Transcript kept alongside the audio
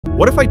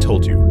What if I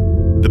told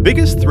you the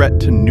biggest threat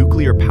to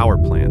nuclear power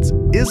plants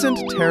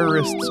isn't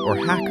terrorists or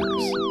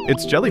hackers,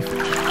 it's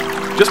jellyfish?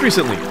 Just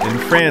recently, in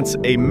France,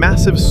 a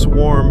massive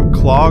swarm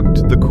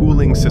clogged the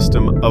cooling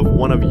system of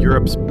one of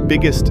Europe's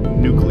biggest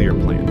nuclear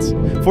plants,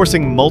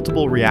 forcing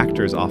multiple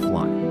reactors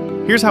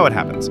offline. Here's how it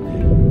happens.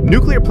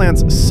 Nuclear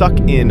plants suck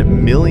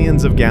in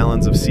millions of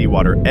gallons of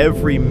seawater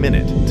every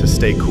minute to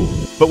stay cool.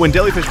 But when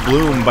jellyfish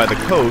bloom by the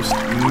coast,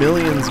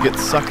 millions get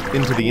sucked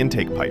into the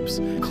intake pipes,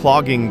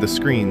 clogging the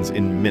screens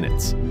in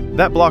minutes.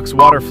 That blocks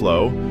water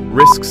flow,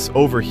 risks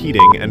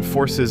overheating, and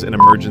forces an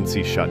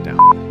emergency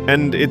shutdown.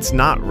 And it's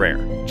not rare.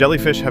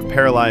 Jellyfish have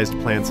paralyzed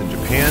plants in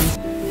Japan,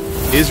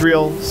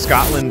 Israel,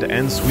 Scotland,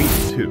 and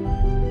Sweden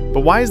too.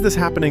 But why is this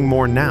happening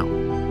more now?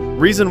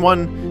 Reason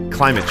 1,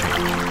 climate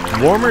change.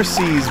 Warmer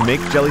seas make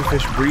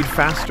jellyfish breed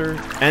faster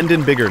and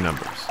in bigger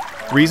numbers.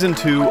 Reason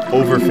 2,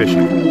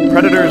 overfishing.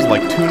 Predators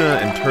like tuna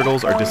and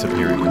turtles are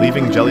disappearing,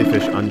 leaving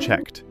jellyfish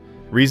unchecked.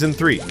 Reason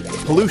 3,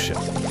 pollution.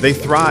 They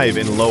thrive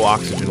in low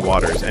oxygen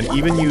waters and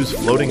even use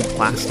floating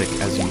plastic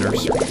as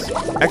nurseries.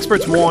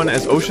 Experts warn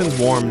as oceans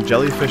warm,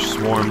 jellyfish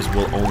swarms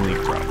will only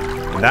grow.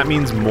 And that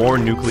means more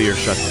nuclear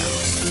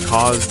shutdowns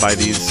caused by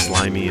these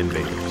slimy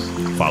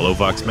invaders. Follow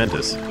Vox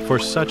Mentis for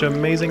such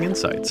amazing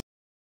insights.